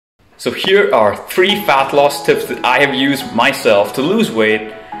So here are 3 fat loss tips that I have used myself to lose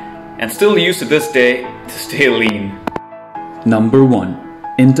weight and still use to this day to stay lean. Number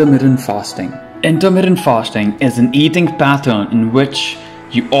 1. Intermittent fasting. Intermittent fasting is an eating pattern in which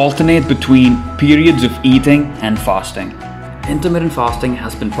you alternate between periods of eating and fasting. Intermittent fasting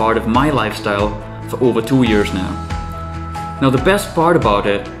has been part of my lifestyle for over 2 years now. Now the best part about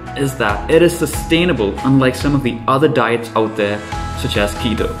it is that it is sustainable, unlike some of the other diets out there such as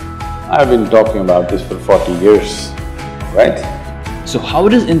keto. I've been talking about this for 40 years, right? So how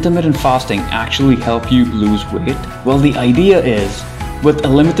does intermittent fasting actually help you lose weight? Well, the idea is, with a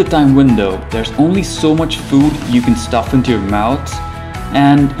limited time window, there's only so much food you can stuff into your mouth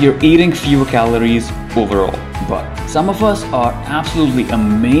and you're eating fewer calories overall. But some of us are absolutely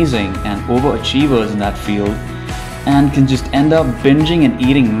amazing and overachievers in that field and can just end up binging and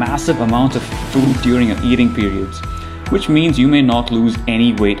eating massive amounts of food during your eating periods, which means you may not lose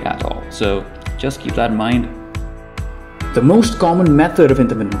any weight at all. So just keep that in mind. The most common method of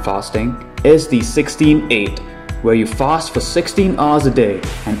intermittent fasting is the 16-8, where you fast for 16 hours a day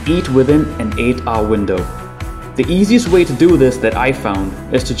and eat within an 8-hour window. The easiest way to do this that I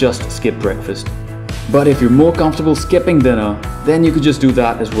found is to just skip breakfast. But if you're more comfortable skipping dinner, then you could just do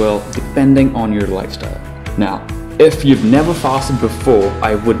that as well, depending on your lifestyle. Now, if you've never fasted before,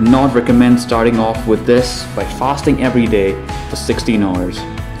 I would not recommend starting off with this by fasting every day for 16 hours.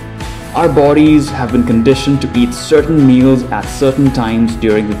 Our bodies have been conditioned to eat certain meals at certain times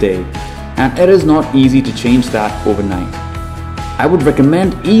during the day, and it is not easy to change that overnight. I would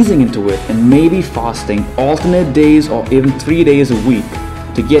recommend easing into it and maybe fasting alternate days or even 3 days a week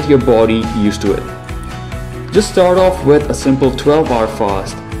to get your body used to it. Just start off with a simple 12-hour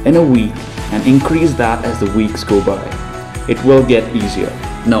fast in a week and increase that as the weeks go by. It will get easier.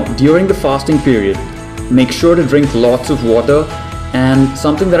 Now, during the fasting period, make sure to drink lots of water, and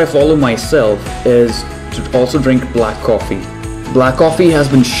something that I follow myself is to also drink black coffee. Black coffee has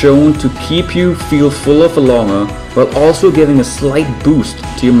been shown to keep you feel fuller for longer while also giving a slight boost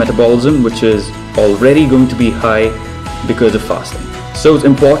to your metabolism, which is already going to be high because of fasting. So it's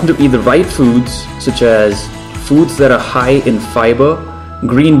important to eat the right foods, such as foods that are high in fiber,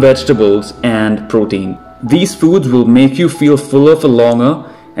 green vegetables, and protein. These foods will make you feel fuller for longer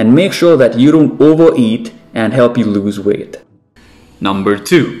and make sure that you don't overeat and help you lose weight. Number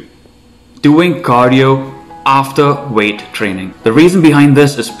 2. Doing cardio after weight training. The reason behind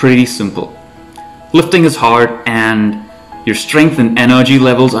this is pretty simple. Lifting is hard and your strength and energy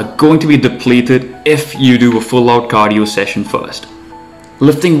levels are going to be depleted if you do a full-out cardio session first.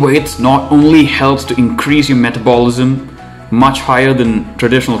 Lifting weights not only helps to increase your metabolism much higher than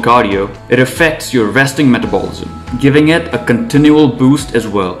traditional cardio, it affects your resting metabolism, giving it a continual boost as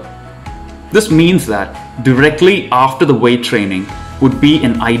well. This means that directly after the weight training would be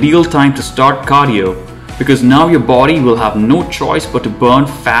an ideal time to start cardio, because now your body will have no choice but to burn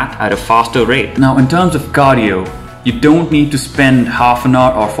fat at a faster rate. Now, in terms of cardio, you don't need to spend half an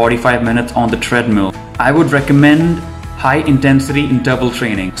hour or 45 minutes on the treadmill. I would recommend high intensity interval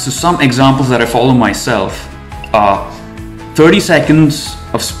training. So some examples that I follow myself are 30 seconds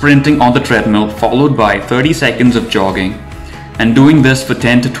of sprinting on the treadmill followed by 30 seconds of jogging, and doing this for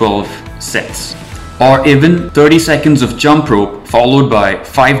 10 to 12 sets. Or even 30 seconds of jump rope followed by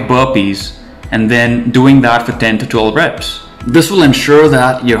 5 burpees and then doing that for 10 to 12 reps. This will ensure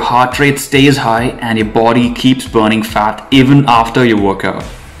that your heart rate stays high and your body keeps burning fat even after your workout.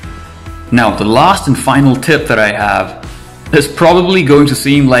 Now, the last and final tip that I have is probably going to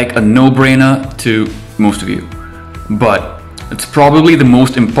seem like a no-brainer to most of you, but it's probably the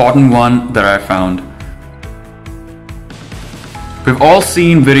most important one that I found. We've all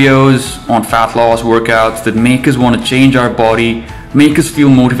seen videos on fat loss workouts that make us want to change our body, make us feel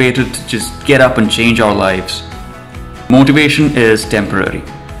motivated to just get up and change our lives. Motivation is temporary.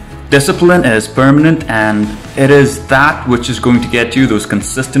 Discipline is permanent, and it is that which is going to get you those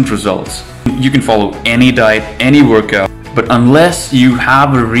consistent results. You can follow any diet, any workout, but unless you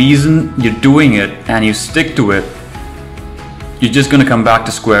have a reason you're doing it and you stick to it, you're just gonna come back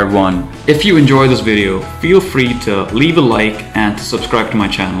to square one. If you enjoy this video, feel free to leave a like and to subscribe to my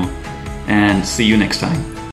channel, and see you next time.